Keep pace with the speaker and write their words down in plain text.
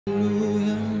Jesus.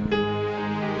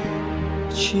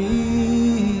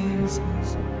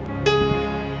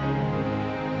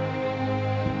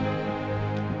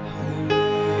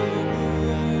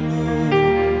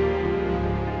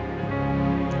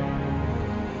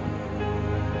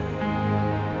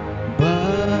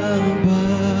 Baba,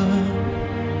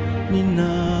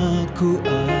 ninakuabudu.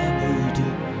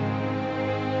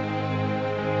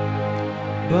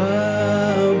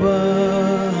 Baba,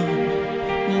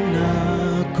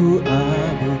 ninakuabudu.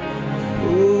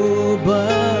 Oh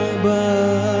Baba,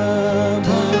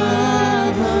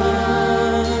 Baba,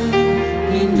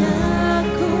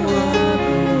 ninakuabudu.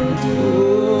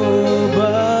 Oh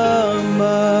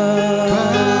Baba,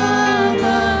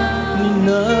 Baba,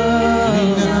 ninakuabudu.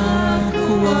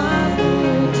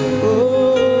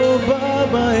 Oh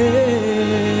Baba,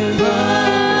 Baba,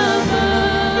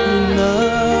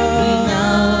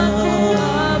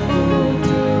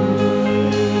 ninakuabudu.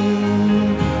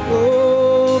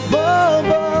 Oh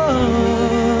Baba,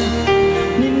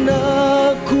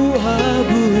 ninakuabudu.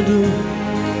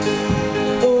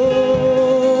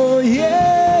 Oh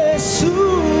Yesu,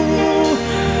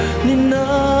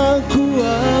 ninakuabudu.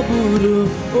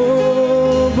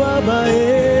 Oh Baba,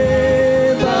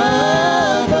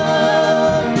 Baba,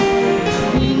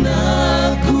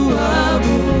 ninakuabudu.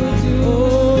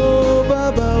 Oh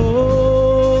Baba,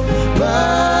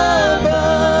 Baba,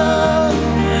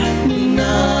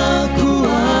 ninakuabudu.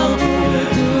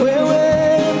 Wewe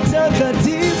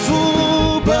mtakatifu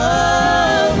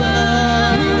Baba,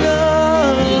 ninakuabudu.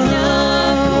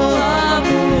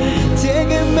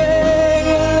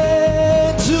 Tegemeo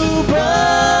letu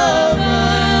Baba,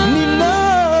 ninakuabudu.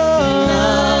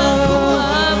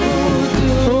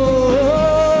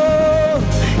 Oh,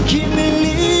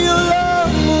 kimbilio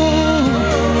langu,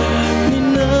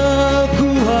 ninakuabudu.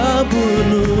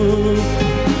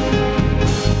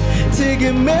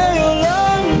 Tegemeo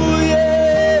langu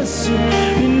Yesu,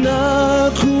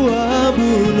 ninakuabudu.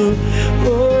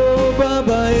 Oh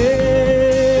Baba,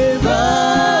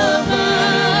 Baba,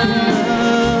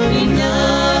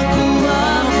 ninakuabudu.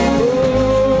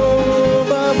 Oh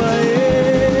Baba,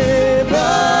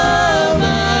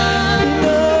 Baba,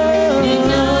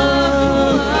 ninakuabudu.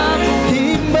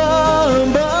 Imba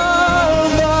Baba,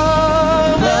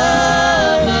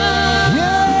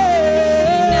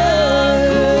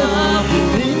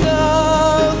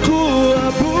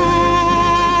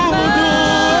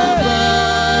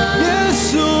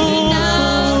 Yesu,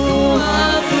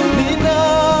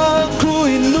 ninakuinua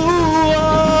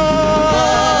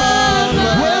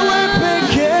wewe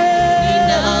pekee.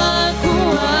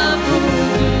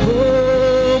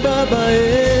 Oh Baba,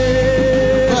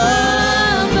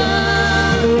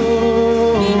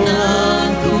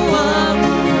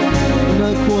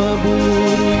 nakuabudu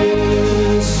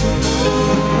Yesu.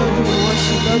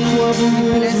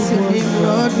 Bless your name,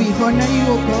 Lord. We honor you,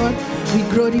 O God. We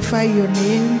glorify your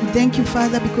name. We thank you,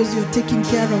 Father, because you're taking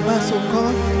care of us, O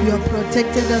God. You have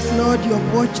protected us, Lord. You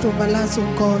have watched over us, O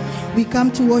God. We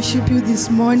come to worship you this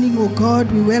morning, O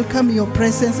God. We welcome your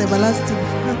presence, everlasting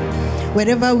Father.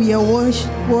 Wherever we are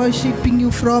worshiping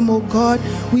you from, O God,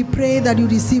 we pray that you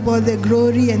receive all the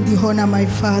glory and the honor, my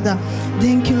Father.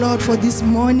 Thank you, Lord, for this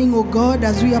morning, O God,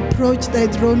 as we approach thy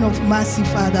throne of mercy,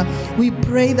 Father. We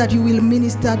pray that you will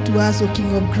minister to us, O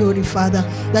King of glory, Father,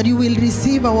 that you will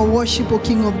receive our worship, O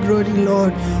King of glory,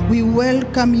 Lord. We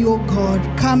welcome you, O God.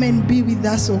 Come and be with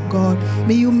us, O God.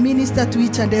 May you minister to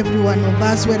each and every one of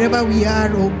us, wherever we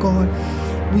are, O God.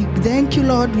 We thank you,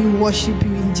 Lord. We worship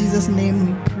you. In Jesus' name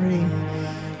we pray.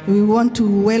 We want to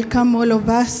welcome all of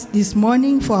us this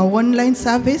morning for our online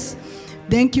service.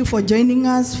 Thank you for joining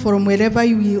us from wherever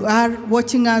you are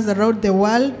watching us around the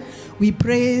world. We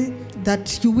pray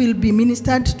that you will be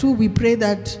ministered to. We pray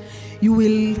that you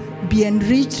will be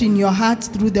enriched in your hearts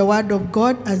through the word of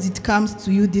God as it comes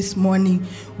to you this morning.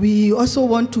 We also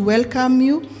want to welcome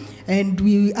you, and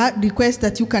we request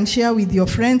that you can share with your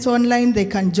friends online. They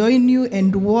can join you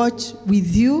and watch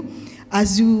with you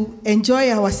as you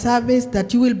enjoy our service,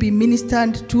 that you will be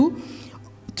ministered to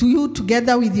you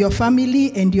together with your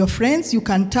family and your friends. You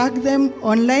can tag them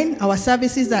online. Our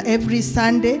services are every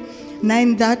Sunday,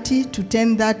 9:30 to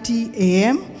 10:30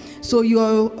 a.m. So you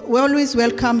are always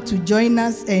welcome to join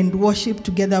us and worship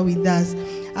together with us.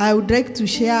 I would like to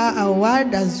share our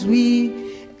word as we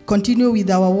continue with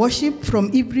our worship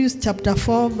from Hebrews chapter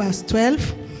 4, verse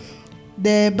 12.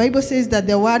 The Bible says that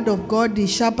the word of God is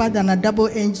sharper than a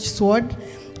double-edged sword.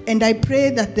 And I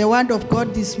pray that the word of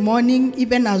God this morning,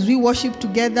 even as we worship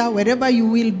together, wherever you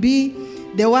will be,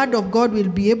 the word of God will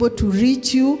be able to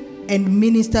reach you and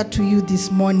minister to you this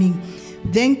morning.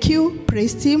 Thank you,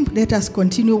 praise Him. Let us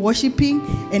continue worshiping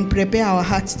and prepare our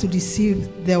hearts to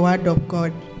receive the word of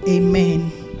God.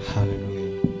 Amen.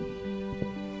 Hallelujah.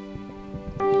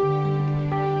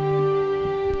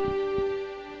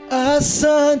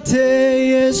 Asante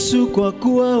Yesu kwa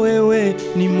kuwa wewe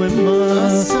ni mwema.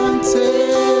 Asante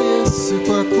Yesu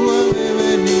kwa kuwa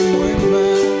wewe ni mwema.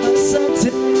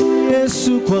 Asante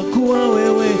Yesu kwa kuwa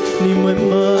wewe ni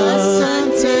mwema.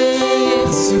 Asante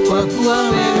Yesu kwa kuwa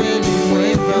wewe ni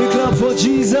mwema. We clap for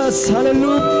Jesus.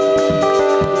 Hallelujah.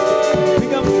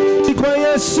 Piga kwa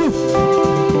Yesu.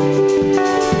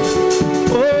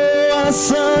 Oh,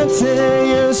 asante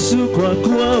Yesu kwa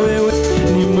kuwa wewe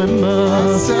ni mwema.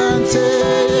 Asante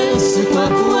Yesu kwa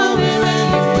kuwa wewe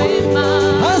ni mwema.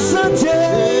 Asante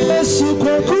Yesu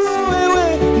kwa kuwa wewe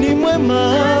ni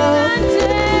mwema. Asante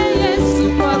Yesu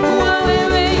kwa kuwa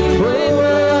wewe ni mwema.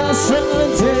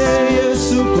 Asante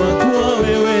Yesu kwa kuwa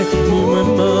wewe ni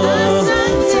mwema.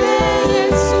 Asante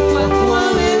Yesu kwa kuwa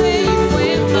wewe ni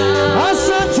mwema.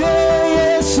 Asante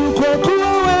Yesu kwa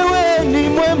kuwa wewe ni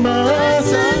mwema.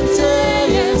 Asante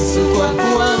Yesu kwa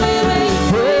kuwa wewe ni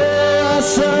mwema.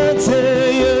 Asante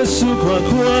Yesu kwa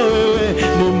kuwa wewe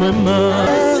ni mwema.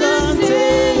 Asante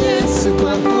Yesu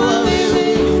kwa kuwa wewe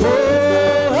ni mwema.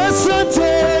 Asante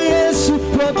Yesu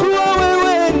kwa kuwa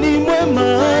wewe ni mwema.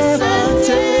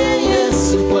 Asante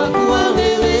Yesu kwa kuwa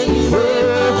wewe ni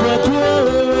mwema. Kwa kuwa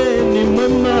wewe ni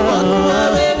mwema.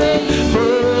 Wewe ni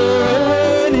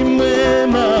Wewe ni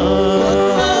mwema.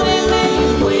 wewe ni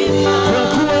mwema. Kwa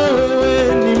kuwa wewe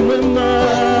ni mwema.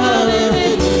 Wewe ni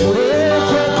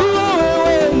Kwa kuwa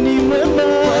wewe ni mwema.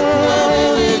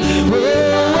 wewe ni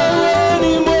Wewe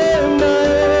ni mwema.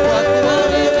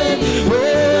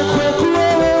 Kwa kuwa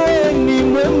wewe ni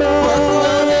mwema.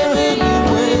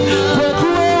 Kwa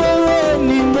kuwa wewe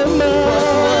ni mwema.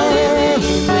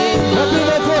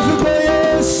 Napiga kofi kwa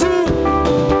Yesu.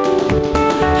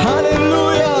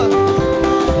 Hallelujah.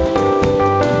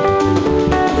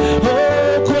 Oh,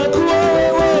 kwa kuwa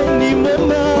wewe ni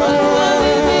mwema.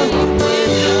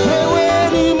 Wewe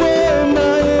ni mwema.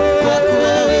 Kwa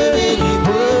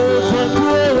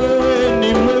kuwa wewe ni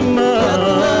mwema.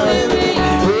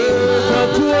 Kwa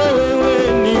kuwa wewe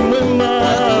ni mwema.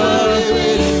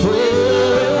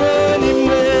 Wewe ni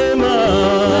mwema.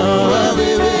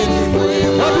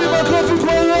 Wapi makofi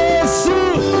kwa Yesu?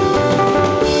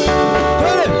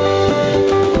 Twende.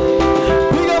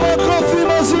 Piga makofi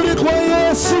mazuri kwa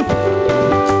Yesu.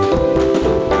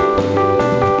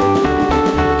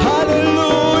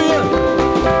 Hallelujah.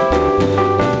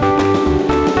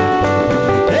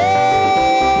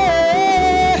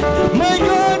 Hey, my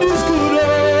God is good.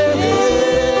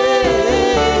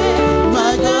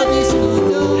 My God is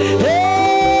good.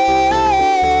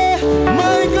 Hey,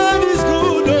 my God is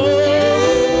good.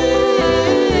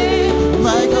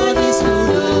 My God is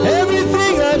good.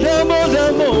 Everything I damo.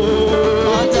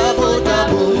 Double,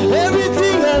 double,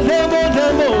 Everything I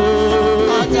damo.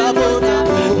 double,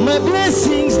 double, My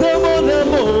blessings damo.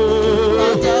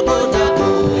 double,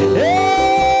 double.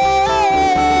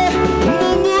 Hey,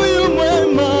 Mungu yu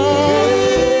mwema.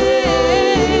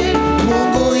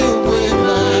 Mungu yu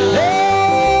mwema.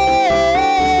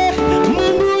 Hey,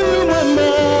 Mungu yu mwema.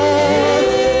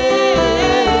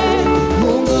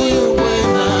 Mungu yu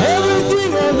mwema.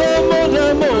 Everything I damo.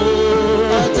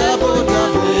 Double,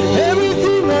 double,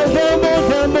 Everything I damo.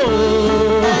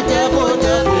 double,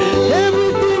 double,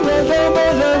 Everything I damo.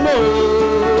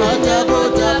 double,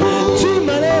 double.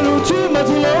 Chima lelu, chima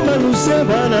tuloma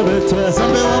lusemba na betwe.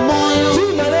 Zambe wa moyo,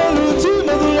 Chima lelu,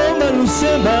 chima tuloma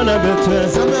lusemba na betwe.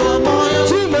 zambe wa moyo,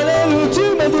 Chima lelu,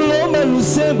 chima tuloma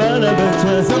lusemba na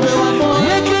betwe. zambe wa moyo,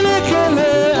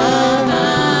 Yekelekele,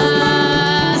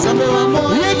 zambe wa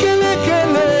moyo,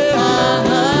 yekelekele,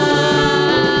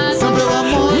 zambe wa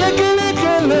moyo,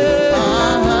 yekelekele.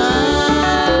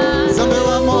 zambe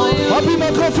wa moyo. Wapi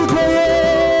makofi kwa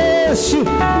Yesu?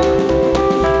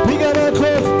 Piga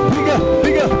makofi, piga,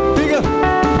 piga, piga.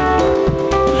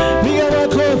 Piga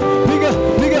makofi, piga,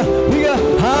 piga, piga.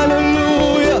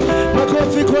 Hallelujah.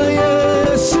 Makofi kwa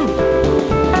Yesu.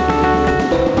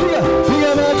 Piga,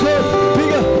 piga makofi,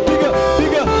 piga, piga,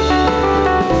 piga.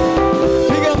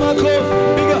 Piga makofi,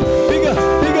 piga, piga,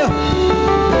 piga.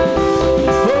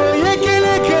 Oh,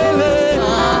 yekelekele,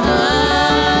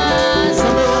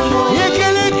 Zambe wa moyo,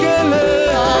 yekelekele,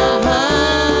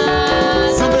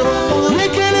 zambe wa moyo,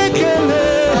 yekelekele,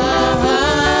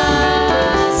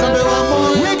 zambe wa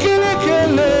moyo,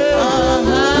 yekelekele.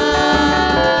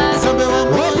 zambe wa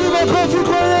moyo. Wapi makofi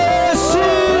kwa Yesu?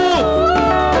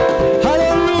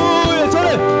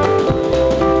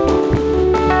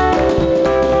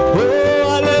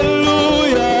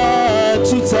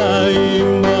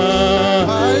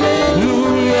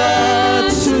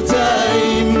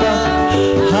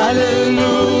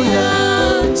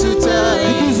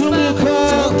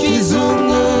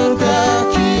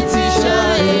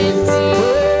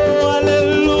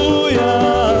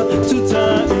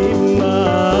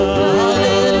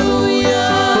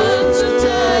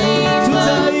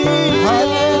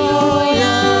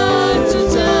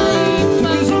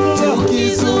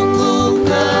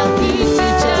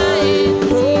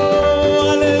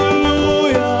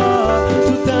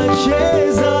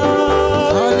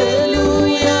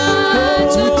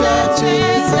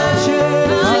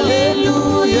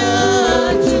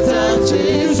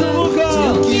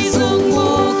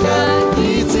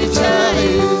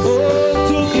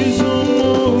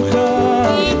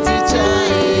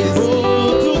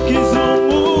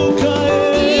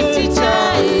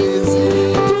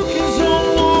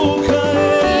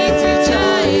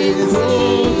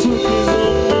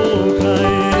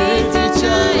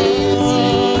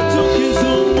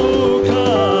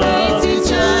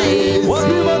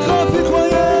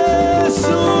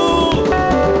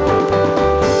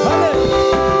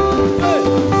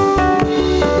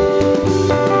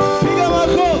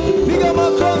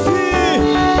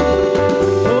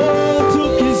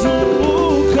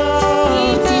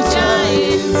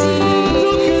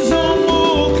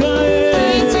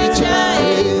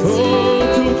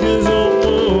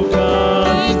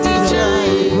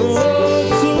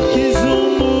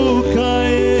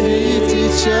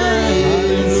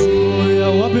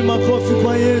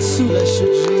 Bless you,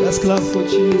 Jesus. Let's clap for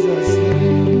Jesus.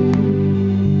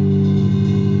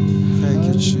 Thank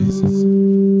you, Jesus.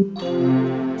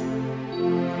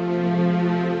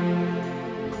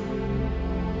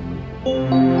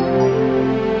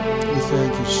 We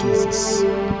thank you, Jesus.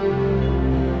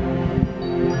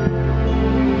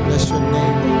 Bless your name, O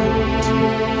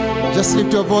God. Just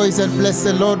lift your voice and bless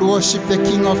the Lord. Worship the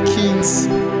King of Kings.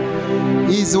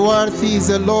 He is worthy. He is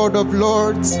the Lord of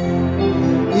Lords.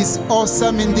 He is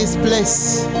awesome in this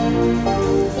place.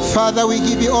 Father, we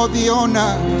give you all the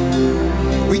honor.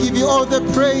 We give you all the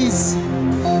praise.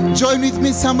 Join with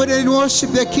me, somebody, and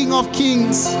worship the King of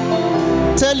Kings.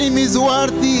 Tell him he's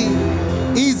worthy.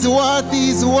 He's worthy.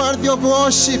 He's worthy of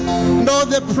worship and all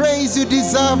the praise you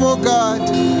deserve, oh God.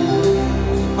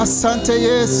 Asante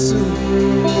Yesu.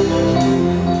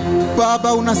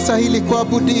 Baba, unastahili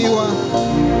kuabudiwa.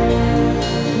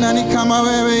 Nani kama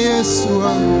wewe Yesu?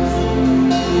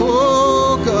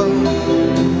 Oh God.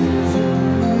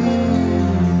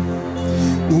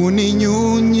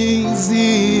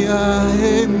 Uninyunyizia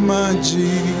maji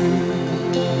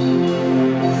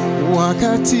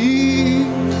wakati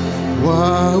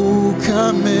wa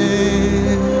ukame,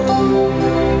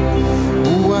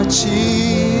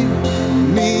 uachi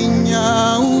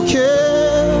ninyauke,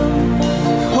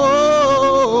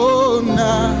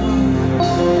 na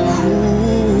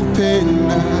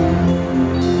kupenda.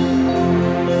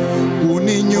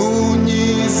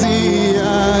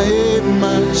 Uninyunyizia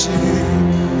maji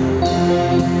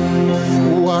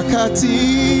wakati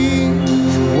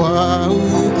wa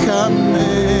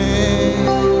ukame,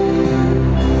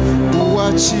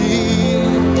 uachi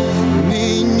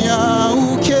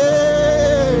ninyauke,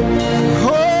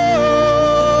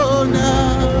 na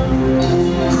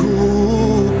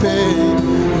kupenda.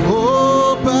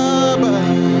 Oh Baba,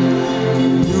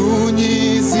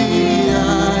 nyunyizia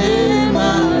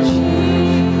maji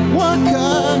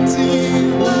wakati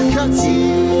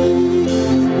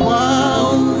wa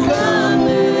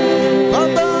ukame.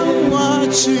 Baba,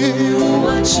 uachi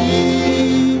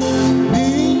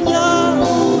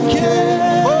ninyauke,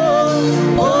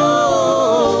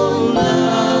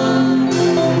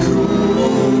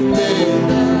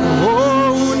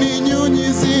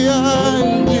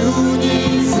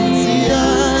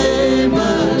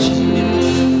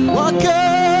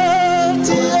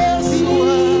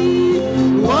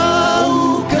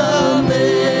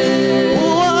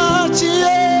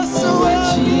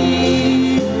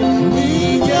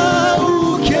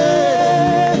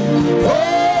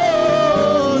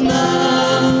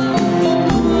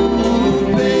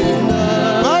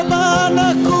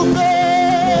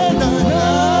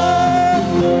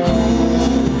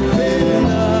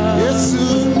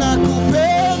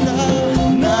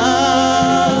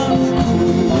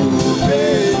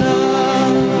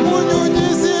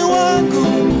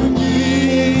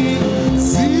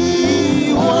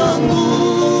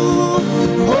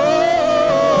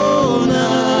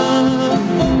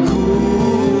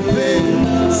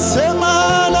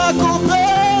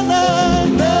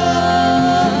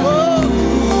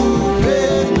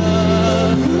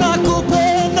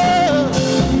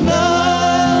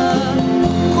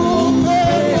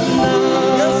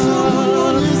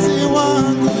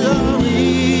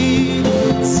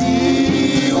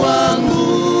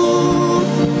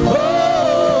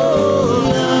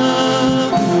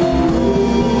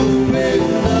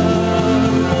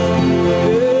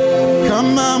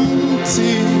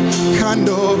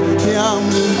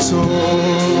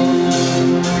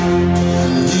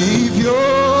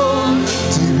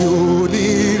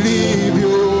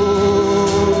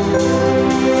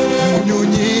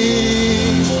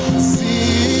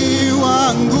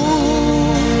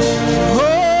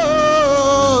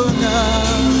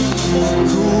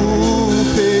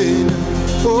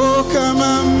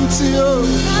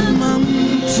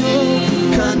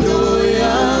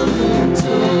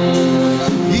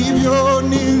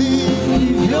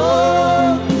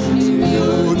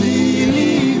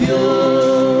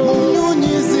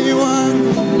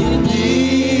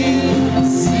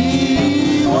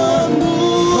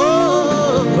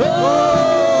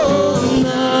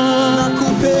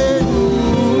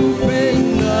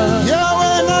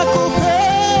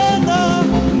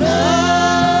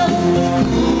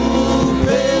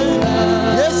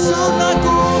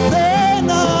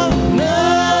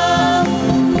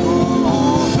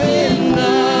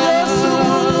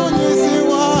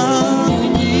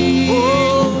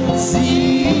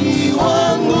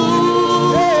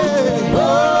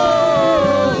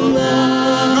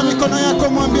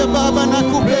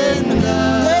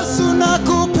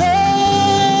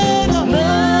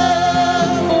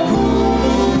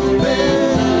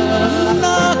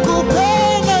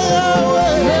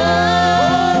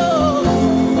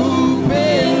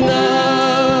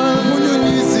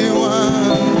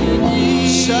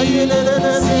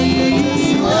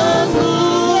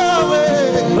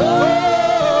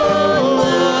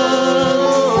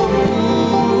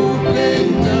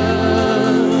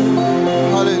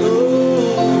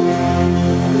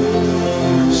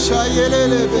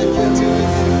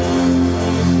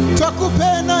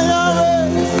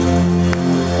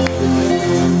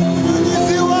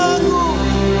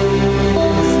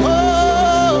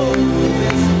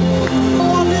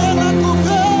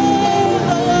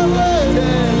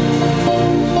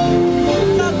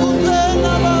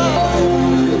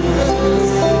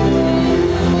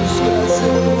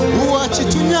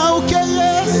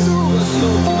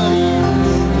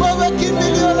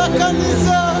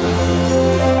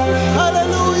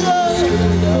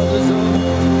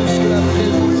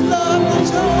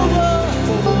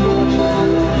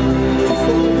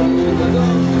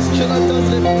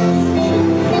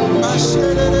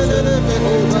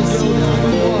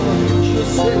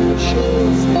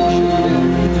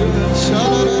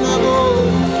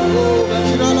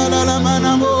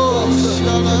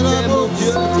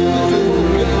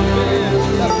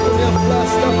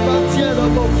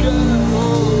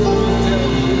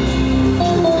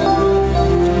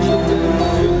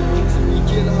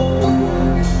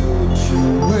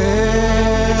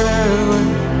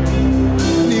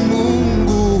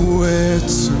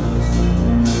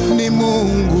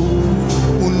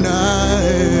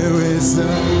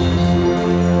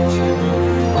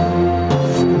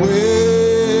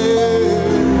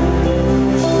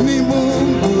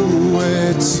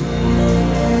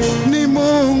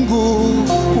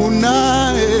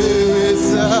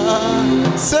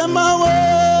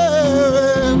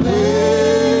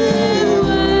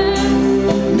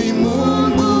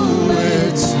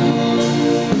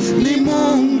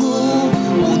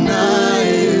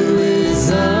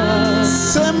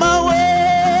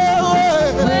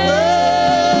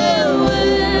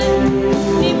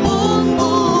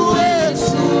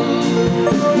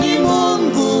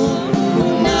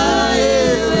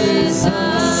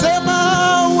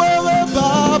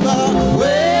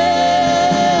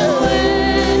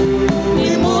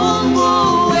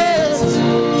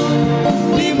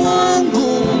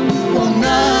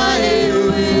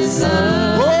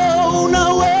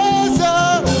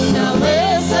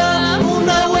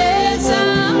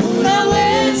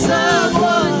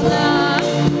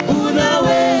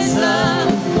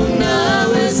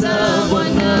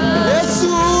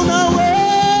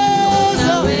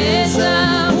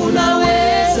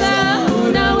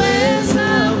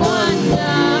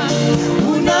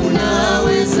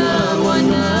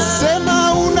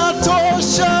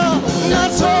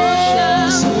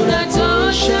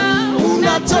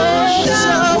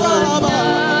 unatosha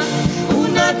Baba,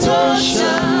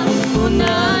 unatosha,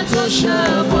 unatosha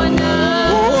Bwana.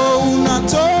 oh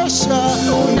unatosha,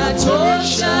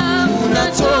 Unatosha,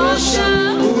 unatosha,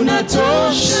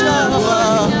 unatosha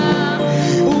Bwana.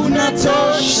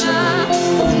 unatosha,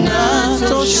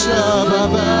 unatosha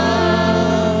Baba.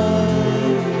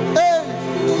 Hey.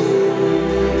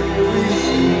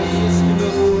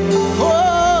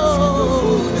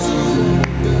 Oh.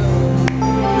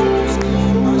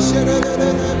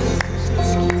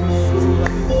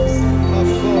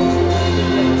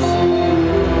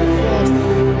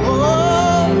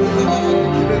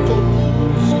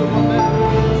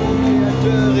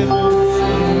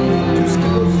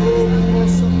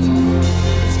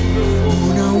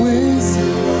 Unaweza,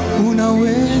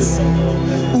 unaweza,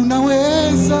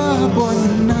 unaweza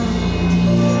Bwana,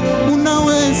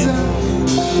 unaweza,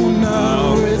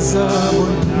 unaweza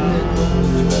Bwana,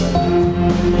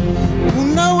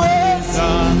 unaweza,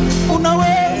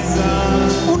 unaweza,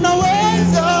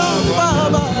 unaweza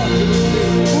Baba,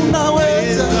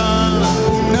 unaweza,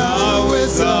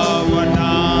 unaweza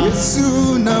Bwana,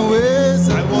 Yesu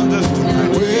unaweza. I want us to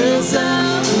unaweza,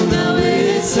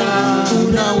 unaweza,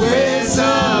 unaweza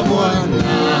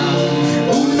Bwana,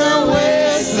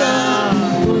 unaweza,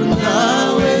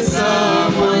 unaweza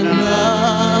Bwana.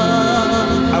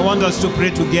 I want us to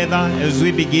pray together as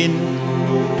we begin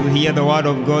to hear the word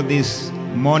of God this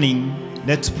morning.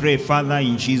 Let's pray. Father,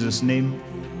 in Jesus' name,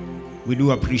 we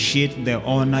do appreciate the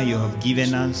honor you have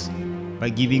given us by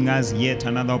giving us yet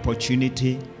another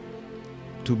opportunity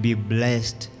to be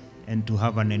blessed and to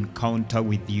have an encounter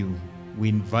with you. We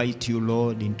invite you,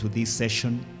 Lord, into this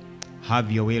session.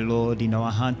 Have your way, Lord, in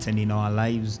our hearts and in our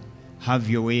lives. Have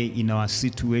your way in our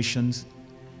situations.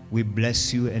 We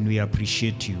bless you and we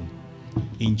appreciate you.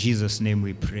 In Jesus' name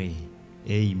we pray.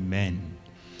 Amen.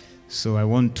 So I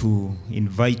want to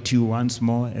invite you once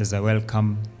more as I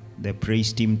welcome the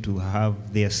praise team to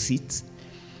have their seats.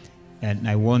 And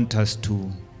I want us to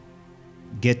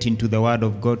get into the Word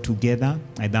of God together.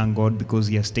 I thank God because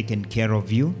He has taken care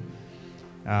of you.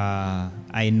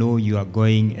 I know you are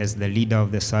going, as the leader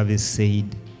of the service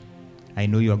said, I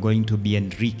know you are going to be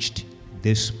enriched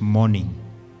this morning.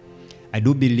 I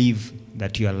do believe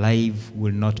that your life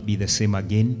will not be the same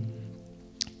again.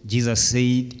 Jesus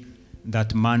said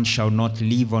that man shall not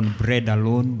live on bread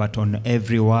alone, but on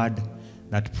every word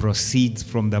that proceeds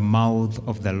from the mouth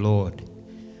of the Lord.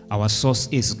 Our source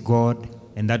is God,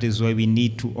 and that is why we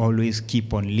need to always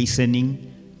keep on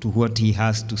listening to what He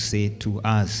has to say to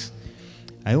us.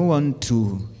 I want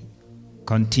to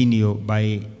continue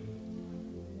by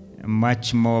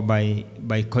much more by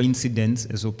coincidence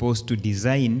as opposed to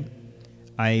design.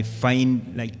 I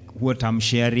find like what I'm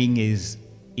sharing is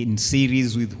in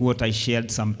series with what I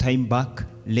shared some time back,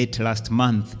 late last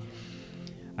month.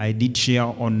 I did share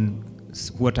on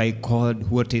what I called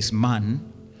What is Man?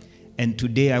 And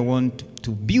today I want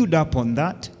to build up on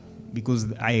that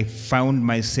because I found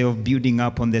myself building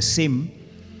up on the same.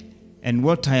 And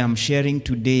what I am sharing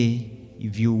today,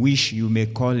 if you wish, you may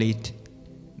call it,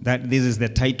 that this is the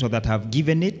title that I've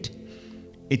given it.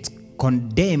 It's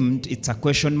condemned, it's a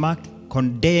question mark,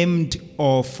 condemned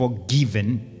or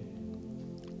forgiven,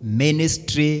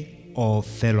 ministry or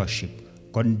fellowship.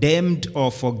 Condemned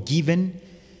or forgiven,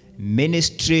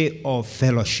 ministry or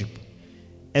fellowship.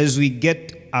 As we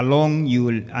get along, you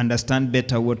will understand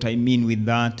better what I mean with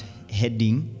that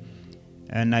heading.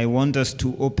 And I want us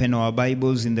to open our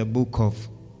Bibles in the book of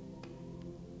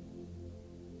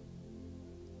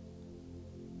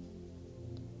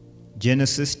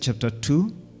Genesis chapter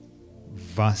 2,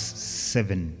 verse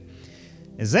 7.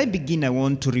 As I begin, I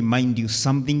want to remind you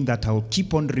something that I'll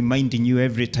keep on reminding you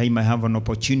every time I have an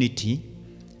opportunity.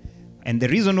 And the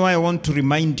reason why I want to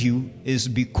remind you is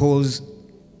because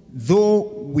though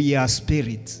we are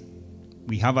spirits,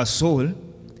 we have a soul,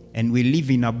 and we live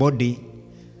in a body,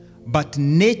 but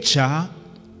nature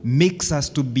makes us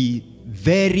to be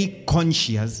very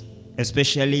conscious,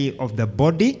 especially of the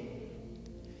body.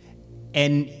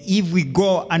 And if we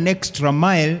go an extra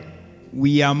mile,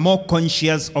 we are more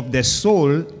conscious of the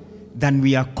soul than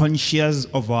we are conscious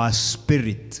of our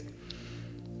spirit.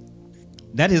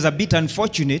 That is a bit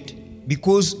unfortunate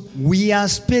because we are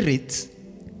spirits,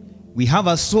 we have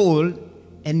a soul,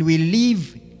 and we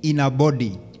live in a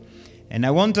body. And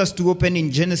I want us to open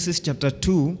in Genesis chapter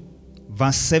 2,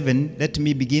 verse 7. Let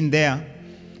me begin there.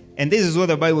 And this is what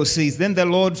the Bible says. Then the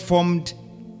Lord formed,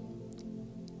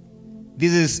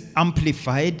 this is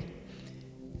amplified,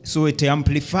 so it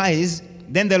amplifies.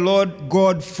 Then the Lord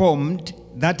God formed,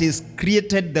 that is,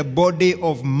 created the body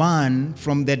of man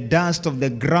from the dust of the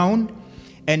ground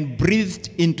and breathed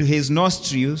into his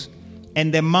nostrils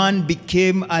and the man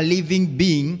became a living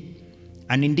being,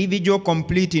 an individual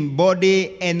complete in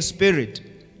body and spirit.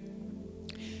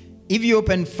 If you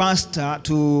open faster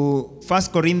to 1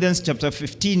 Corinthians chapter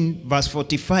 15, verse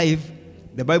 45,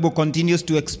 the Bible continues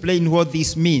to explain what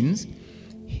this means.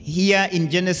 Here in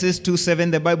Genesis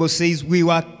 2:7, the Bible says, we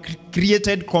were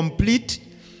created complete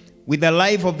with the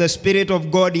life of the Spirit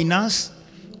of God in us,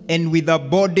 and with a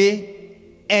body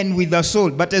and with a soul.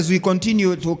 But as we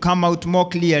continue to come out more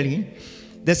clearly,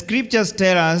 the scriptures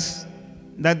tell us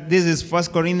that this is 1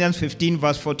 Corinthians 15,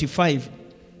 verse 45.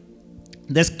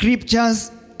 The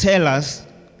scriptures tell us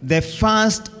the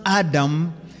first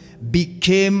Adam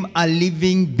became a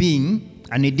living being,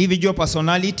 an individual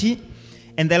personality,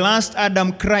 and the last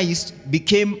Adam, Christ,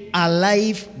 became a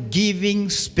life-giving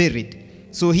spirit.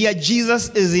 So here Jesus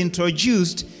is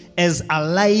introduced as a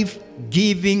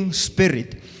life-giving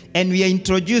spirit, and we are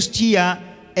introduced here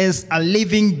as a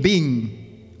living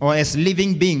being, or as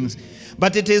living beings.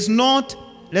 But it is not,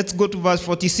 let's go to verse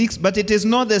 46, but it is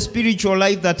not the spiritual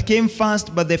life that came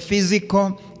first, but the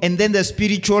physical, and then the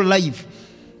spiritual life.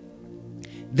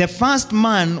 The first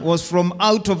man was from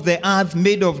out of the earth,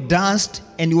 made of dust,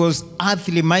 and was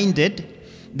earthly minded.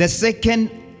 The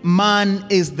second man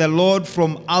is the Lord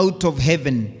from out of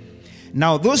heaven.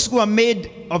 Now those who are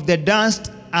made of the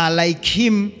dust are like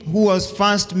him who was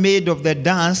first made of the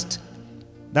dust.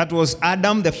 That was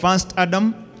Adam, the first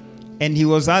Adam, and he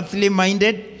was earthly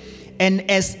minded. And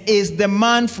as is the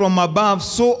man from above,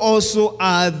 so also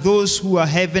are those who are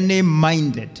heavenly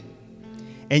minded.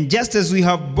 And just as we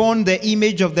have borne the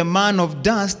image of the man of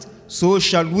dust, so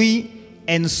shall we,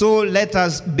 and so let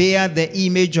us bear the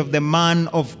image of the man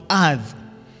of earth.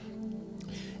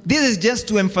 This is just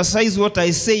to emphasize what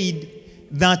I said,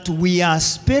 that we are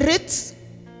spirits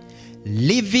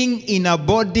living in a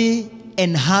body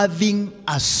and having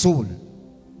a soul.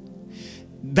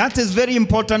 That is very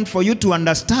important for you to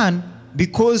understand,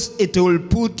 because it will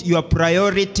put your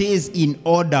priorities in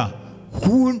order.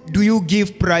 Who do you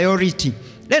give priority?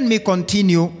 Let me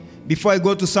continue before I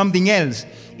go to something else.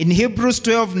 In Hebrews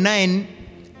 12:9,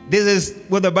 this is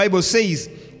what the Bible says.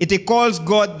 It calls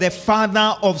God the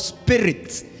Father of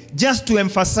spirits, just to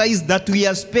emphasize that we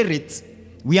are spirits.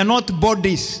 We are not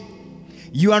bodies.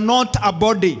 You are not a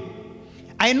body.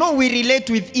 I know we relate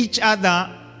with each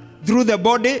other through the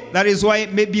body. That is why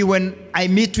maybe when I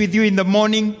meet with you in the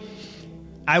morning,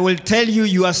 I will tell you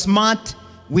you are smart.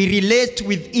 We relate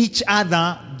with each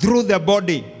other through the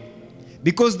body,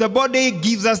 because the body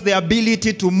gives us the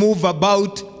ability to move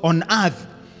about on earth.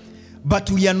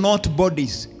 But we are not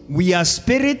bodies. We are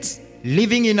spirits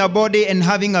living in a body and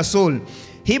having a soul.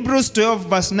 Hebrews 12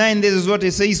 verse 9, this is what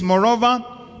it says. Moreover,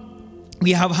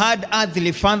 we have had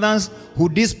earthly fathers who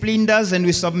disciplined us, and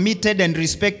we submitted and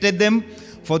respected them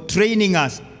for training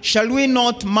us. Shall we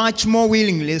not much more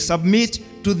willingly submit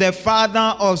to the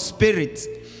Father of spirits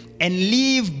and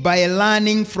live by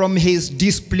learning from his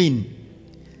discipline?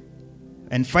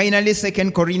 And finally,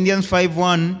 2 Corinthians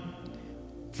 5:1,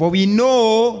 for we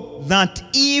know that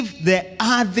if the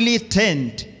earthly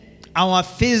tent, our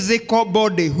physical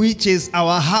body, which is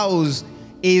our house,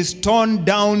 is torn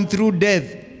down through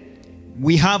death,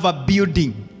 we have a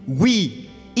building. We,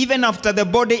 even after the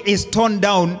body is torn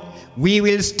down, we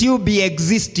will still be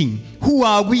existing. Who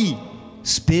are we?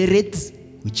 Spirits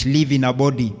which live in a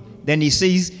body. Then he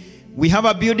says, we have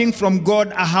a building from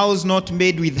God, a house not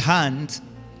made with hands,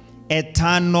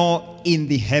 eternal in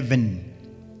the heaven.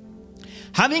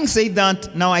 Having said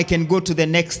that, now I can go to the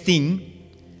next thing.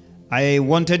 I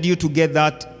wanted you to get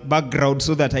that background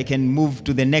so that I can move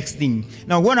to the next thing.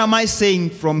 Now, what am I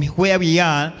saying from where we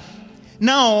are?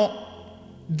 Now,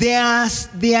 there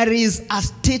is a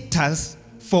status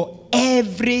for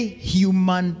every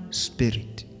human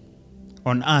spirit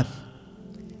on earth.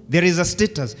 There is a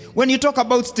status. When you talk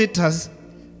about status,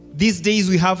 these days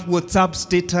we have WhatsApp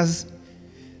status.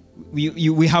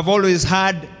 We have always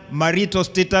had marital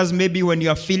status. Maybe when you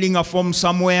are filling a form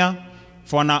somewhere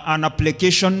for an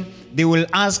application, they will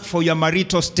ask for your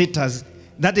marital status.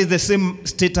 That is the same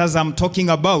status I'm talking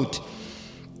about.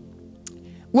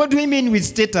 What do we mean with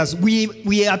status? When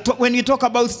we talk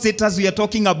about status, we are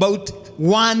talking about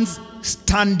one's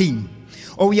standing.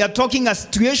 Or we are talking a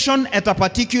situation at a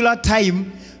particular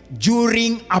time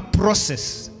during a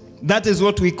process. That is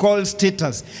what we call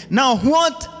status. Now,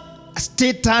 what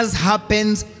status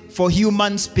happens for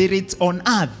human spirits on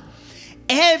earth?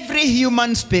 Every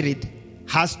human spirit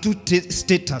has two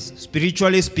status,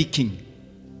 spiritually speaking.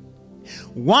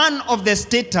 One of the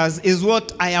status is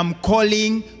what I am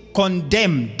calling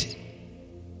condemned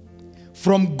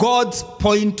from God's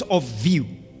point of view.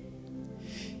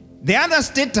 The other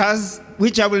status,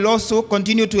 which I will also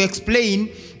continue to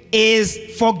explain, is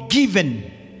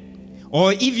forgiven.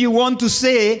 Or if you want to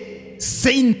say,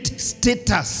 saint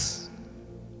status.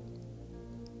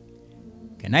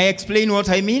 Can I explain what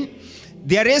I mean?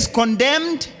 There is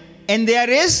condemned and there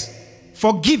is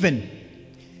forgiven.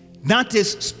 That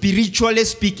is spiritually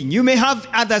speaking. You may have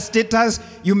other status.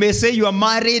 You may say you are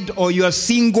married or you are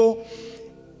single.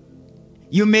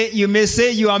 You may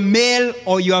say you are male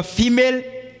or you are female,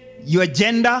 your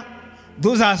gender.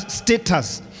 Those are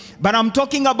status. But I'm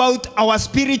talking about our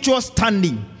spiritual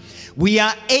standing. We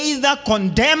are either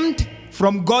condemned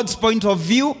from God's point of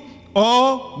view,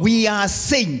 or we are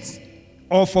saints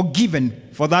or forgiven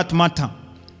for that matter.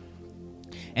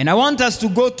 And I want us to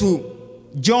go to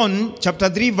John chapter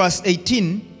 3 verse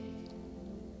 18.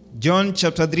 John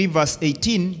chapter 3 verse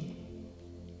 18.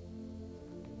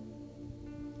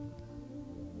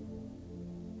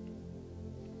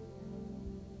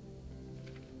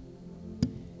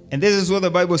 And this is what the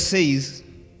Bible says.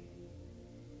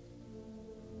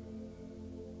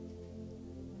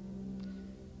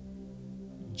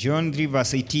 John 3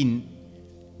 verse 18.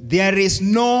 There is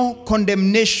no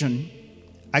condemnation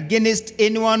against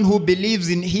anyone who believes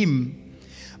in him,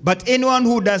 but anyone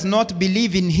who does not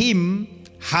believe in him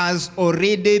has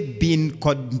already been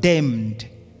condemned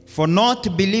for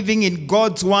not believing in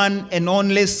God's one and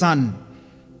only Son.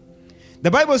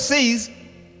 The Bible says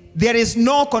there is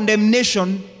no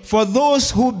condemnation for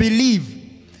those who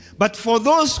believe, but for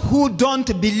those who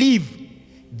don't believe,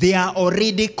 they are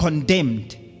already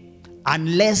condemned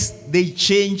unless they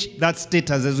change that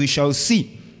status, as we shall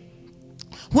see.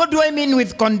 What do I mean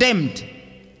with condemned?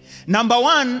 Number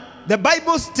one, the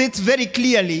Bible states very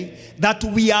clearly that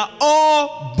we are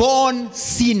all born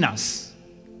sinners.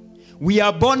 We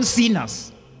are born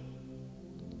sinners.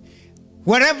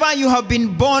 Wherever you have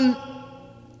been born,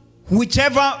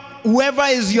 whoever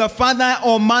is your father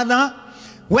or mother,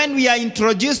 when we are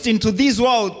introduced into this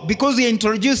world, because we are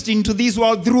introduced into this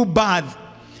world through birth,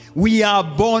 we are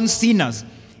born sinners.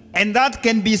 And that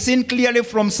can be seen clearly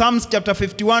from Psalms chapter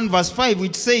 51 verse 5,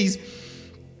 which says,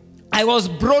 I was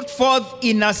brought forth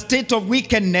in a state of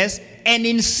wickedness, and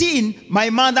in sin my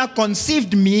mother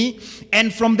conceived me,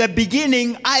 and from the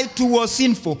beginning I too was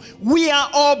sinful. We are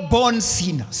all born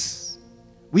sinners.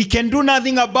 We can do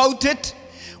nothing about it.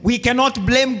 We cannot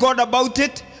blame God about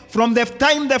it. From the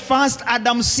time the first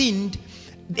Adam sinned,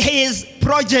 his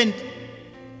progeny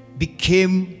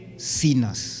became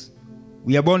sinners.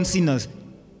 We are born sinners.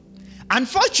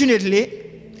 Unfortunately,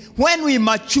 when we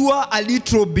mature a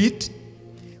little bit,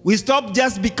 we stop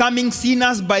just becoming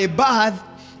sinners by birth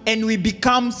and we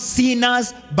become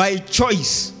sinners by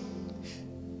choice.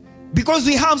 Because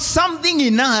we have something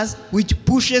in us which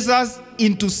pushes us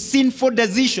into sinful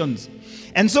decisions.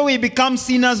 And so we become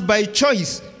sinners by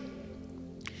choice.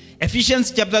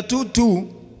 Ephesians chapter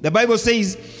 2:2, the Bible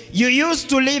says, you used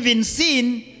to live in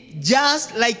sin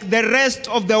just like the rest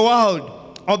of the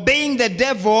world, obeying the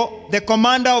devil, the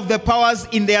commander of the powers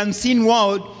in the unseen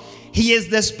world. He is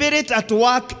the spirit at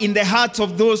work in the hearts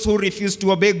of those who refuse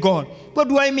to obey God. What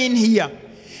do I mean here?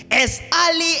 As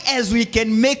early as we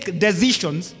can make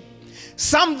decisions,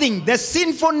 the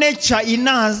sinful nature in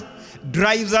us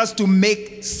drives us to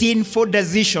make sinful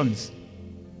decisions.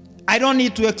 I don't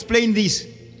need to explain this,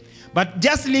 but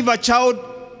just leave a child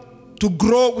to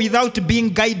grow without being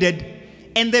guided,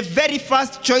 and the very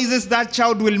first choices that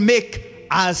child will make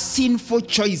are sinful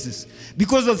choices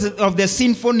because of the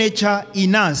sinful nature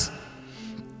in us.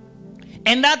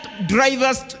 And that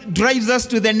drives us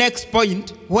to the next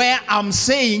point, where I'm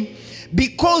saying,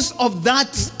 because of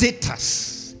that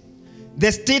status,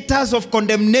 the status of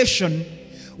condemnation,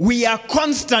 we are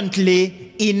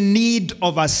constantly in need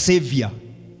of a savior.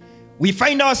 We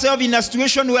find ourselves in a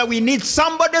situation where we need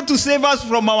somebody to save us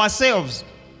from ourselves,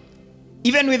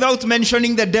 even without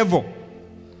mentioning the devil.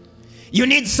 You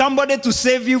need somebody to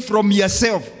save you from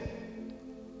yourself.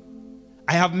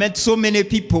 I have met so many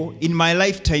people in my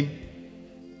lifetime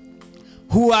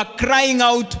who are crying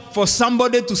out for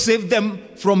somebody to save them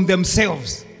from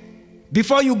themselves.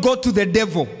 Before you go to the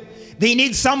devil, they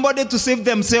need somebody to save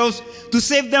themselves, to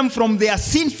save them from their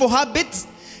sinful habits.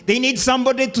 They need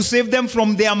somebody to save them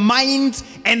from their minds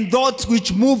and thoughts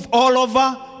which move all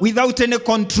over without any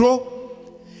control.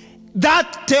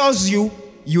 That tells you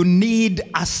you need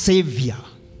a savior.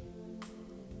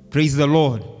 Praise the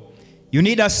Lord. You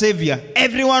need a savior.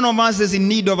 Every one of us is in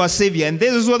need of a savior. And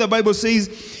this is what the Bible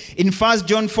says in 1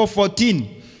 John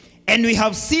 4:14. And we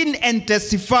have seen and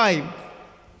testify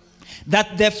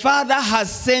that the Father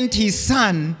has sent his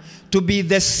Son to be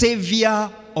the savior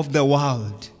of the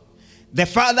world. The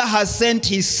Father has sent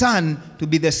his Son to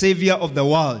be the savior of the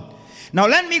world. Now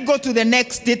let me go to the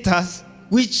next status,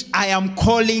 which I am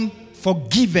calling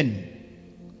forgiven.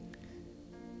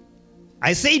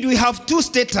 I said we have two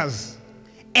status.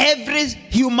 Every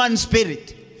human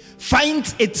spirit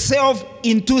finds itself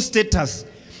in two status,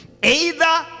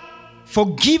 either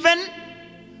forgiven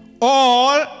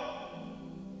or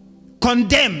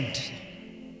condemned.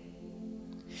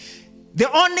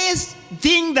 The only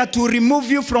thing that will remove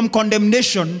you from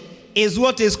condemnation is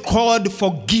what is called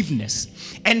forgiveness.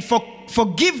 And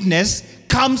forgiveness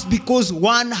comes because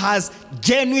one has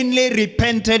genuinely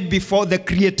repented before the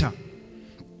Creator.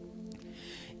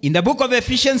 In the book of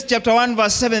Ephesians chapter 1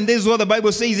 verse 7, this is what the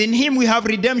Bible says. In him we have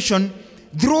redemption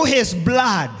through his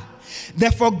blood,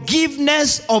 the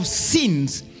forgiveness of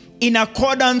sins in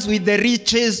accordance with the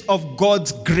riches of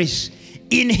God's grace.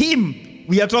 In him,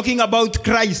 we are talking about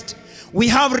Christ, we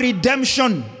have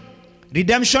redemption.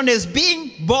 Redemption is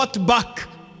being bought back.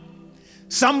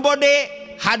 Somebody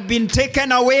had been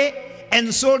taken away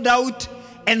and sold out,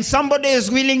 and somebody is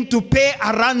willing to pay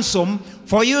a ransom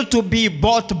for you to be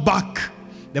bought back.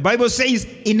 The Bible says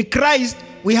in Christ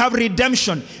we have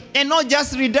redemption. And not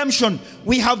just redemption,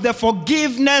 we have the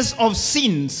forgiveness of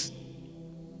sins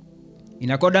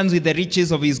in accordance with the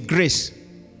riches of his grace.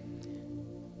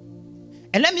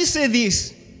 And let me say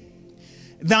this,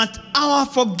 that our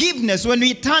forgiveness, when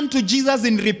we turn to Jesus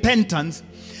in repentance,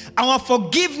 our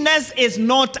forgiveness is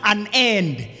not an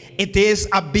end. It is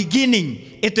a beginning.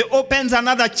 It opens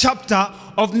another chapter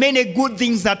of many good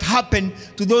things that happen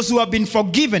to those who have been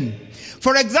forgiven.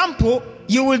 For example,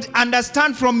 you will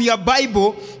understand from your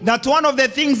Bible that one of the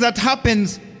things that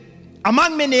happens,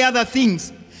 among many other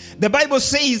things, the Bible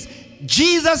says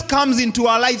Jesus comes into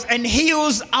our lives and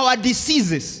heals our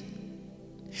diseases.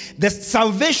 The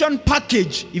salvation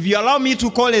package, if you allow me to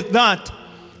call it that,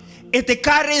 it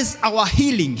carries our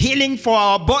healing. Healing for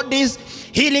our bodies,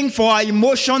 healing for our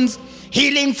emotions,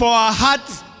 healing for our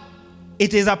hearts.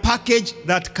 It is a package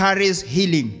that carries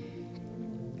healing.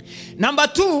 Number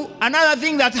two, another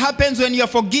thing that happens when you are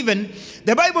forgiven,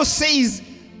 the Bible says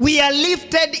we are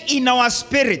lifted in our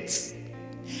spirits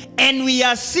and we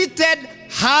are seated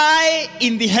high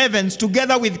in the heavens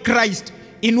together with Christ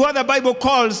in what the Bible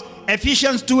calls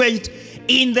Ephesians 2:8,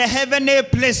 in the heavenly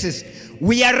places.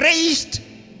 We are raised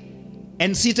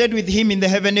and seated with him in the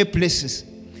heavenly places.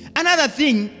 Another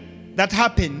thing that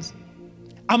happens,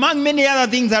 among many other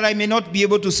things that I may not be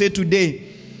able to say today,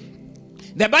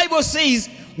 the Bible says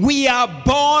we are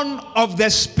born of the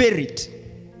Spirit.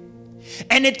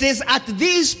 And it is at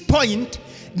this point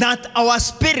that our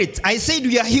spirits, I said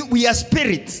we are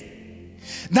spirits,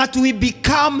 that we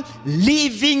become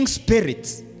living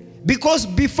spirits. Because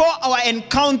before our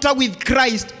encounter with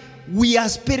Christ, we are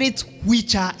spirits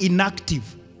which are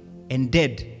inactive and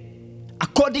dead,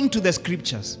 according to the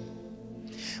scriptures.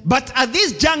 But at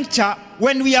this juncture,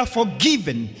 when we are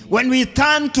forgiven, when we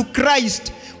turn to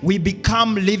Christ, we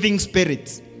become living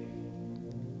spirits.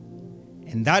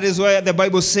 And that is why the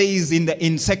Bible says in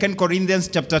 2 Corinthians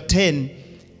chapter 10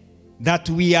 that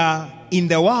we are in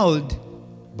the world,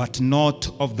 but not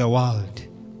of the world.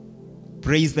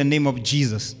 Praise the name of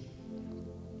Jesus.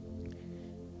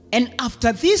 And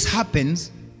after this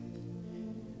happens,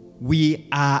 we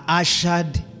are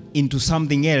ushered into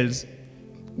something else,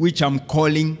 which I'm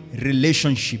calling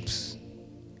relationships.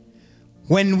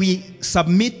 When we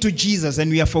submit to Jesus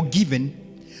and we are forgiven,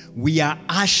 we are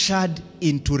ushered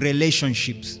into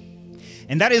relationships.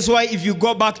 And that is why if you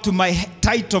go back to my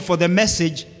title for the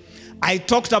message, I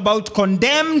talked about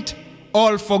condemned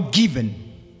or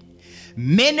forgiven.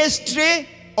 Ministry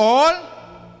or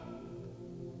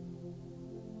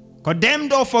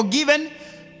condemned or forgiven,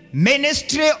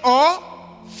 ministry or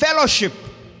fellowship.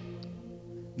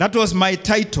 That was my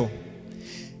title.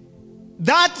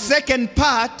 That second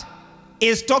part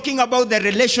is talking about the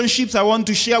relationships I want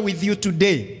to share with you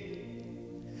today.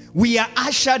 We are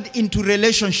ushered into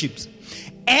relationships.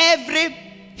 Every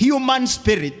human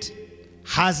spirit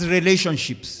has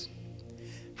relationships.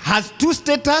 Has two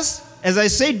status, as I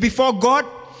said, before God,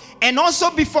 and also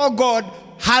before God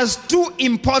has two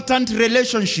important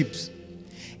relationships.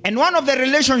 And one of the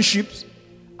relationships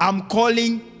I'm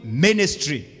calling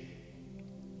ministry.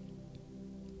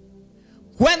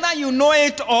 Whether you know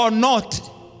it or not,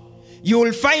 you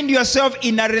will find yourself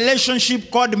in a relationship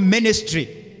called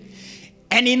ministry.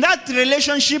 And in that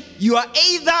relationship, you are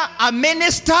either a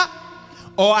minister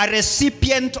or a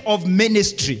recipient of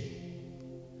ministry.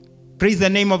 Praise the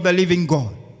name of the living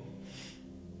God.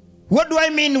 What do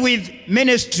I mean with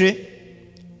ministry?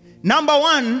 Number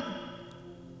one,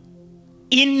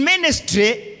 in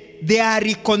ministry, there are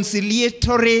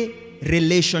reconciliatory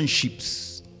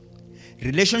relationships.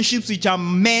 Relationships which are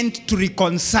meant to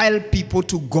reconcile people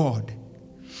to God.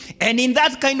 And in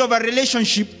that kind of a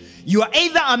relationship, you are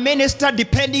either a minister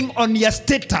depending on your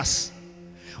status,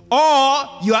 or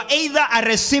you are either a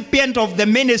recipient of the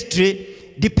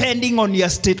ministry depending on your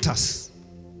status.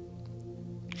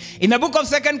 In the book of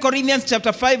 2 Corinthians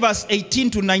chapter 5 verse 18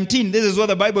 to 19, this is what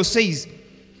the Bible says.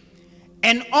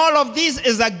 And all of this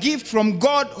is a gift from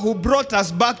God who brought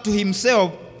us back to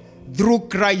himself through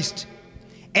Christ.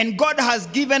 And God has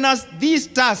given us this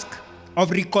task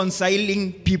of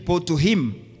reconciling people to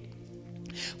him.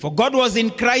 For God was in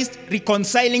Christ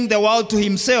reconciling the world to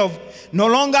himself, no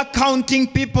longer counting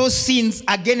people's sins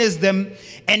against them,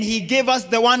 and he gave us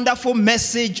the wonderful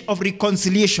message of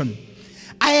reconciliation.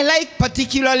 I like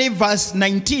particularly verse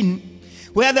 19,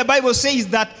 where the Bible says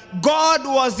that God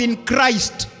was in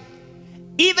Christ.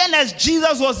 Even as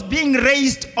Jesus was being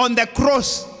raised on the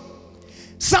cross,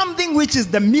 something which is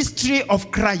the mystery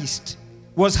of Christ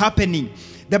was happening.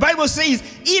 The Bible says,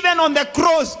 even on the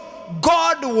cross,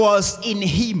 God was in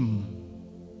him,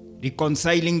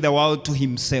 reconciling the world to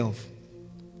himself.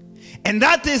 And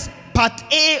that is part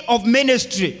A of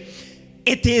ministry.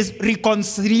 It is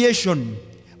reconciliation,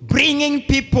 bringing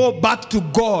people back to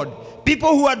God, people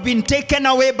who had been taken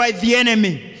away by the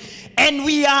enemy. And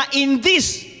we are in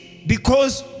this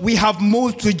because we have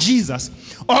moved to Jesus,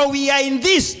 or we are in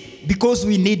this because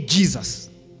we need Jesus.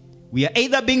 We are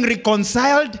either being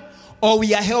reconciled or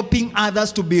we are helping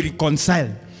others to be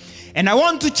reconciled. And I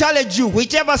want to challenge you,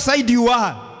 whichever side you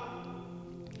are,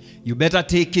 you better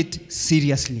take it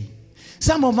seriously.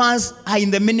 Some of us are in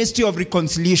the ministry of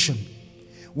reconciliation.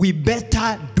 We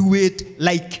better do it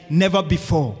like never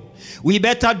before. We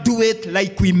better do it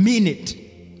like we mean it.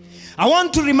 I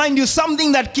want to remind you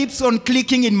something that keeps on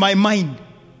clicking in my mind.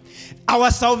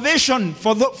 Our salvation,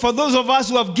 for those of us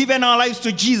who have given our lives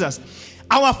to Jesus,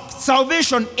 our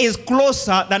salvation is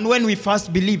closer than when we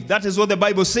first believed. That is what the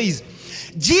Bible says.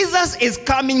 Jesus is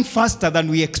coming faster than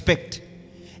we expect.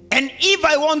 And if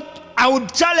I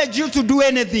would challenge you to do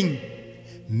anything,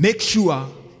 make sure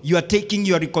you are taking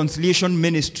your reconciliation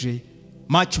ministry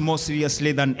much more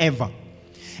seriously than ever.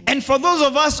 And for those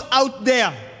of us out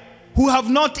there who have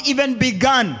not even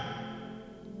begun,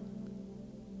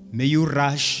 may you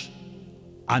rush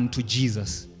unto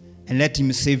Jesus and let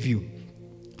him save you.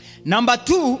 Number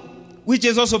 2, which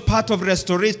is also part of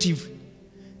restorative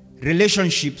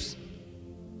relationships,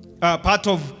 part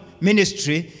of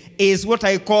ministry, is what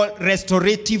I call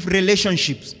restorative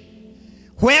relationships,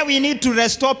 where we need to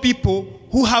restore people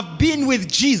who have been with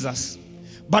Jesus,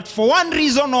 but for one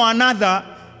reason or another,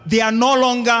 they are no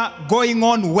longer going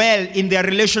on well in their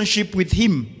relationship with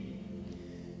him.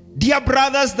 Dear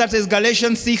brothers, that is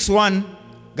Galatians 6:1.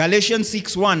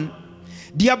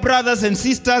 Dear brothers and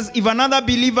sisters, if another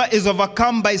believer is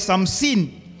overcome by some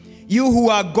sin, you who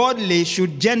are godly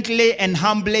should gently and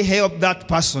humbly help that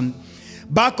person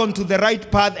back onto the right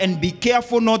path, and be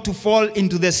careful not to fall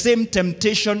into the same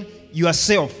temptation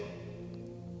yourself.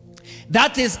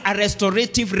 That is a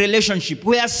restorative relationship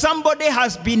where somebody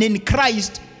has been in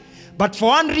Christ, but for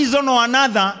one reason or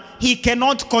another, he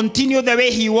cannot continue the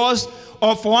way he was,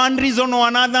 or for one reason or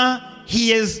another,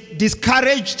 he is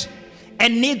discouraged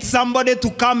and needs somebody to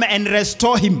come and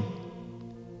restore him.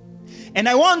 And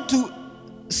I want to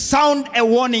sound a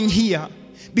warning here,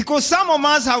 because some of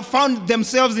us have found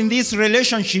themselves in these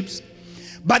relationships,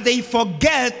 but they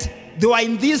forget they are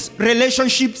in these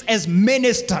relationships as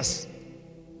ministers.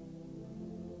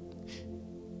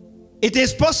 It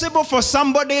is possible for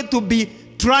somebody to be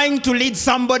trying to lead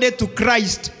somebody to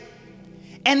Christ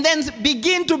and then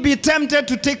begin to be tempted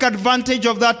to take advantage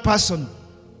of that person.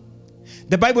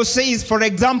 The Bible says, for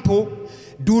example,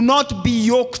 do not be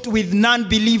yoked with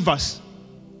non-believers.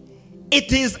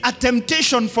 It is a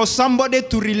temptation for somebody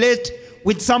to relate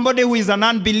with somebody who is a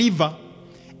non-believer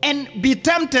and be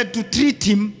tempted to treat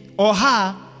him or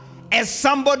her as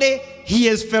somebody he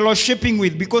is fellowshipping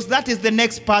with, because that is the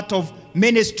next part of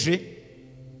ministry,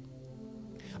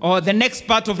 or the next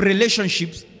part of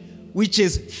relationships, which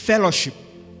is fellowship.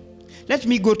 Let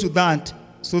me go to that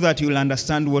so that you will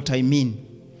understand what I mean.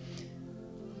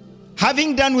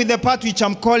 Having done with the part which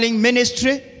I'm calling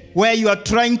ministry, where you are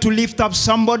trying to lift up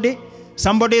somebody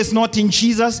is not in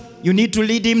Jesus, you need to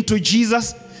lead him to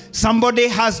Jesus. Somebody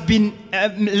has been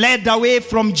led away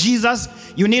from Jesus,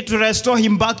 you need to restore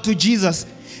him back to Jesus.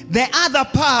 The other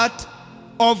part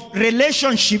of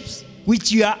relationships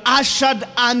which you are ushered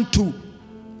unto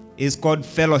is called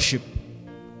fellowship.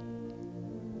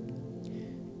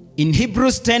 In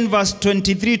Hebrews 10 verse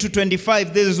 23 to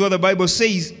 25, this is what the Bible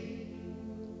says.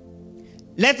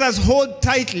 Let us hold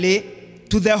tightly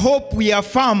to the hope we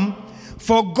affirm,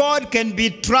 for God can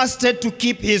be trusted to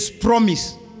keep his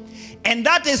promise. And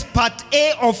that is part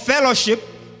A of fellowship,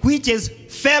 which is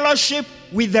fellowship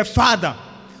with the Father.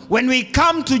 When we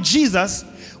come to Jesus,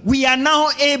 we are now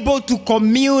able to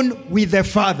commune with the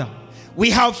Father.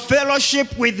 We have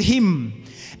fellowship with him.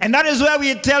 And that is where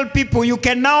we tell people you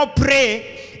can now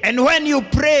pray. And when you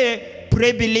pray,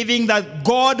 pray believing that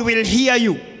God will hear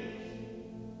you.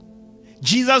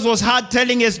 Jesus was heard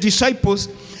telling his disciples,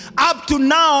 up to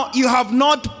now you have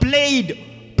not prayed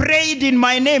in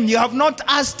my name. You have not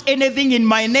asked anything in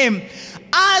my name.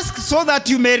 Ask so that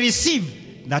you may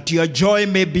receive, that your joy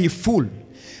may be full.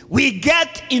 We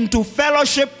get into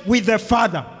fellowship with the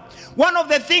Father. One of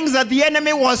the things that the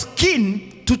enemy was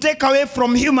keen to take away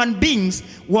from human beings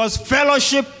was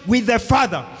fellowship with the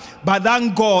Father. But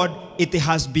thank God, it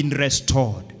has been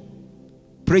restored.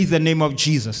 Praise the name of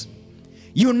Jesus.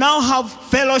 You now have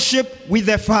fellowship with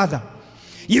the Father.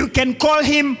 You can call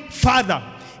him Father.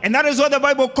 And that is what the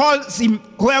Bible calls him,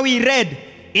 where we read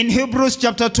in Hebrews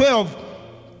chapter 12,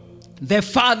 the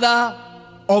Father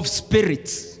of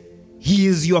spirits. He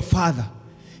is your Father.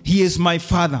 He is my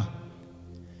Father.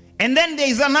 And then there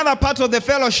is another part of the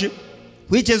fellowship,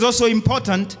 which is also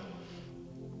important.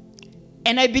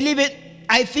 And I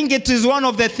think it is one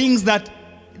of the things that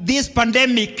this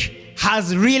pandemic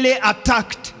has really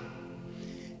attacked.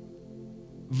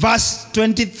 Verse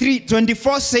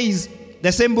 24 says,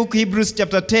 the same book, Hebrews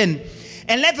chapter 10,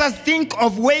 and let us think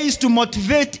of ways to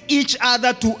motivate each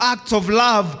other to acts of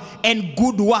love and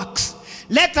good works.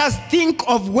 Let us think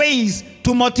of ways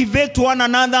to motivate one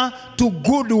another to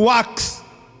good works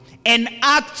and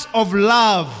acts of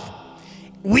love.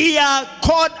 We are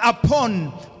called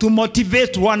upon to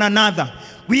motivate one another.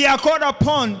 We are called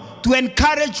upon to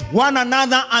encourage one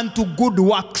another unto good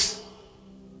works.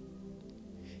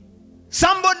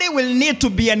 Somebody will need to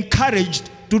be encouraged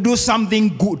to do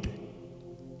something good.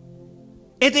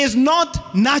 It is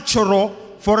not natural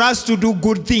for us to do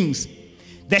good things.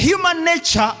 The human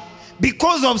nature,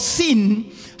 because of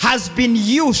sin, has been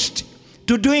used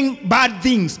to doing bad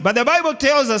things. But the Bible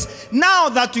tells us, now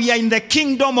that we are in the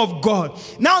kingdom of God,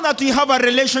 now that we have a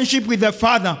relationship with the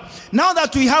Father, now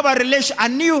that we have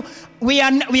we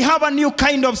have a new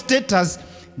kind of status,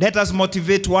 let us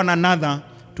motivate one another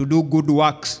to do good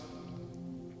works.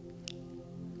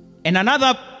 And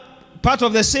another part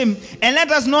of the same, and let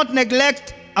us not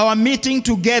neglect our meeting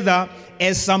together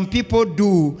as some people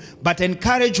do, but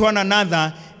encourage one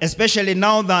another, especially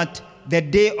now that the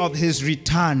day of his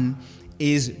return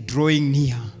is drawing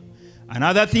near.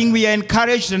 Another thing we are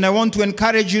encouraged, and I want to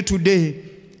encourage you today,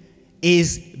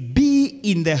 is be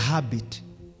in the habit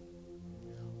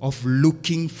of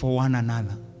looking for one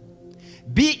another.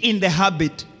 Be in the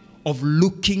habit of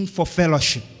looking for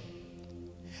fellowship.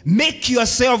 Make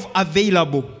yourself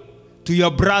available to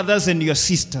your brothers and your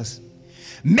sisters.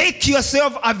 Make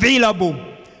yourself available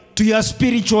to your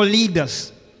spiritual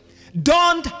leaders.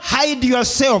 Don't hide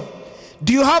yourself.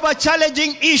 Do you have a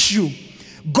challenging issue?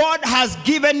 God has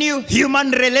given you human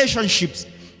relationships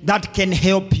that can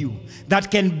help you,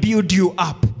 that can build you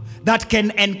up, that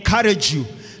can encourage you.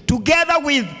 Together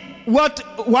with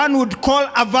what one would call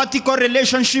a vertical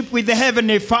relationship with the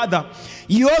Heavenly Father,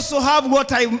 you also have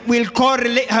what I will call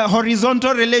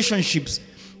horizontal relationships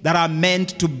that are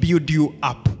meant to build you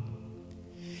up.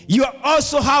 You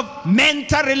also have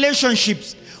mental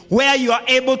relationships where you are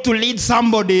able to lead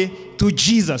somebody to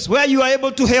Jesus, where you are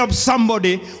able to help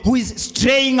somebody who is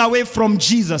straying away from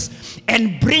Jesus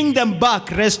and bring them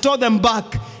back, restore them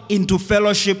back into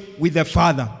fellowship with the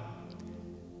Father.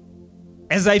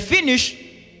 As I finish,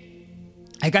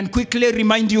 I can quickly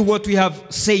remind you what we have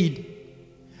said.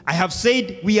 I have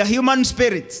said we are human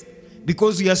spirits.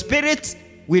 Because we are spirits,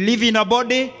 we live in a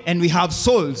body and we have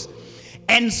souls.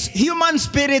 And human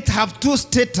spirits have two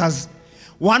status.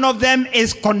 One of them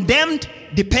is condemned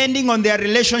depending on their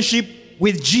relationship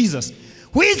with Jesus.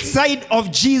 Which side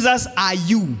of Jesus are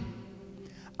you?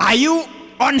 Are you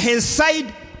on his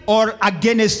side or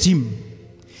against him?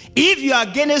 If you are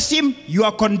against him, you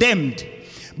are condemned.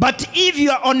 But if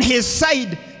you are on his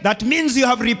side, that means you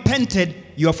have repented,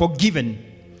 you are forgiven.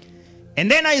 And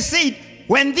then I said,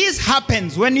 when this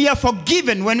happens, when we are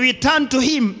forgiven, when we turn to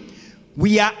him,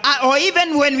 we are, or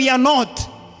even when we are not,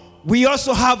 we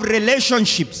also have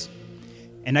relationships.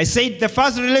 And I said the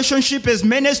first relationship is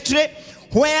ministry,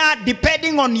 where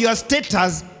depending on your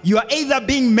status, you are either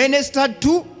being ministered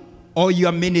to or you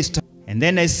are ministered. And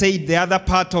then I said the other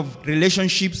part of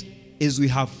relationships is we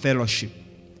have fellowship.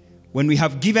 When we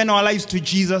have given our lives to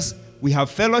Jesus, we have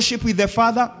fellowship with the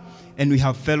Father and we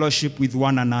have fellowship with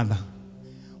one another.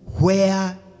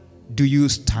 Where do you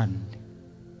stand?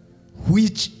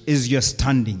 Which is your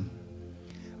standing?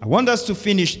 I want us to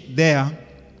finish there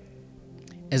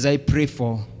as I pray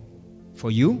for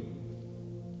you.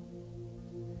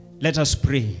 Let us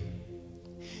pray.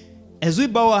 As we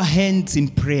bow our hands in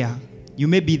prayer, you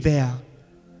may be there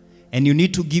and you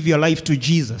need to give your life to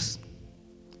Jesus.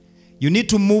 You need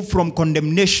to move from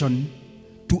condemnation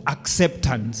to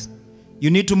acceptance.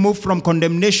 You need to move from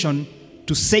condemnation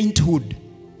to sainthood.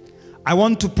 I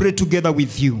want to pray together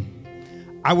with you.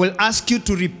 I will ask you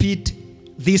to repeat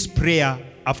this prayer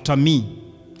after me.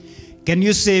 Can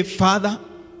you say, Father,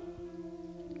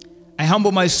 I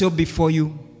humble myself before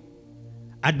you,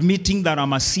 admitting that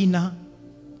I'm a sinner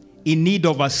in need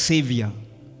of a Savior.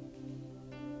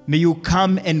 May you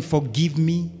come and forgive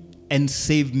me and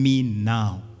save me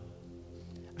now.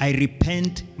 I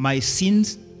repent my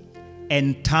sins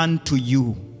and turn to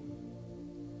you.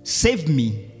 Save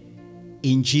me.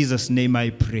 In Jesus' name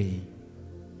I pray.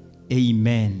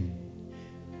 Amen.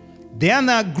 The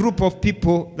other group of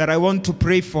people that I want to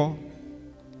pray for,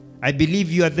 I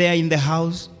believe you are there in the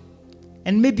house,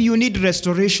 and maybe you need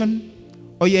restoration,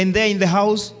 or you're in there in the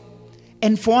house,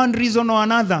 and for one reason or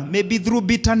another, maybe through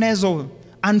bitterness or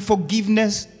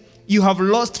unforgiveness, you have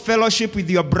lost fellowship with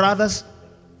your brothers.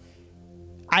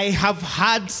 I have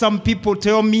had some people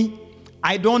tell me,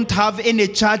 I don't have any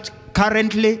church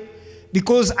currently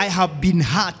because I have been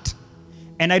hurt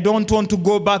and I don't want to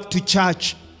go back to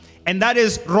church. And that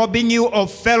is robbing you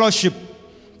of fellowship.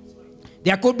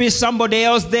 There could be somebody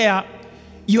else there.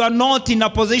 You are not in a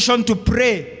position to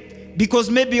pray because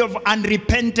maybe of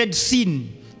unrepented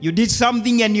sin. You did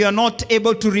something and you are not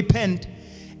able to repent.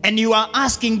 And you are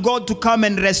asking God to come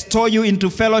and restore you into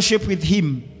fellowship with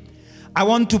Him. I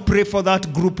want to pray for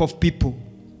that group of people.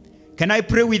 Can I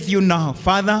pray with you now?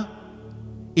 Father,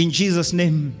 in Jesus'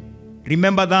 name,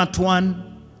 remember that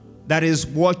one that is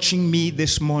watching me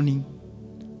this morning.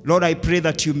 Lord, I pray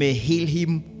that you may heal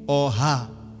him or her.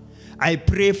 I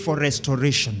pray for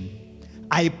restoration.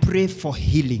 I pray for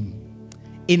healing.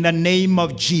 In the name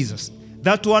of Jesus.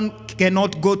 That one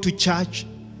cannot go to church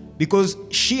because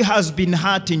she has been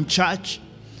hurt in church.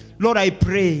 Lord, I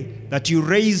pray that you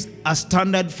raise a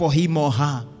standard for him or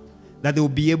her, that they will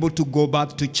be able to go back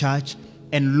to church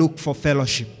and look for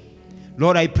fellowship.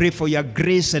 Lord, I pray for your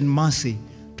grace and mercy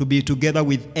to be together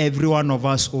with every one of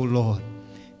us, oh Lord.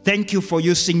 Thank you for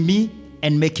using me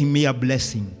and making me a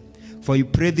blessing. For you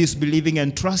pray this believing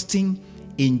and trusting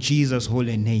in Jesus'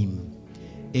 holy name.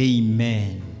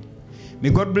 Amen. May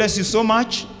God bless you so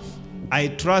much. I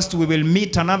trust we will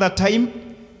meet another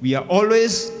time. We are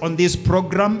always on this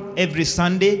program every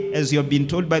Sunday, as you have been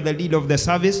told by the leader of the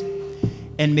service.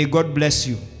 And may God bless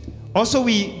you. Also,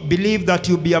 we believe that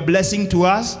you'll be a blessing to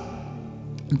us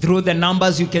through the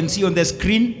numbers you can see on the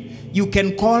screen. You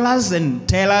can call us and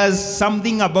tell us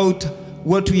something about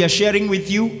what we are sharing with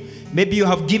you. Maybe you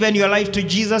have given your life to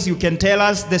Jesus. You can tell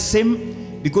us the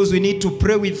same, because we need to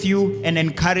pray with you and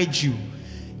encourage you.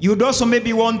 You'd also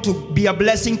maybe want to be a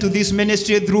blessing to this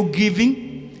ministry through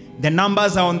giving. The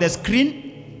numbers are on the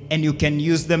screen and you can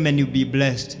use them and you'll be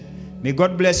blessed. May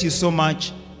God bless you so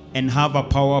much and have a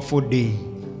powerful day.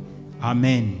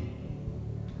 Amen.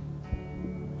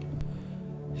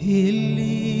 He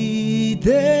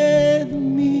leadeth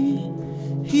me,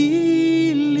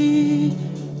 he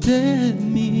leadeth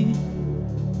me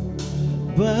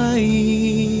by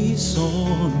his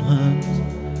own hand.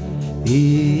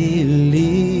 He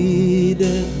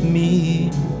leadeth me,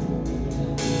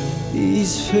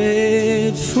 his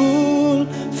faithful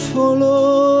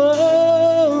follower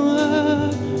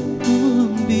will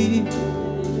be,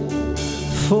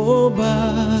 for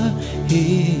by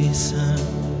his hand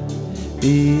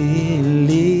he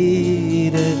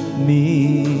leadeth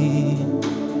me,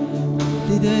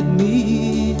 leadeth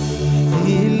me,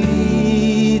 he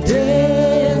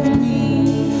leadeth me,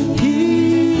 he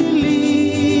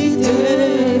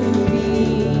leadeth me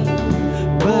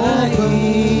by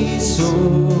his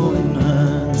own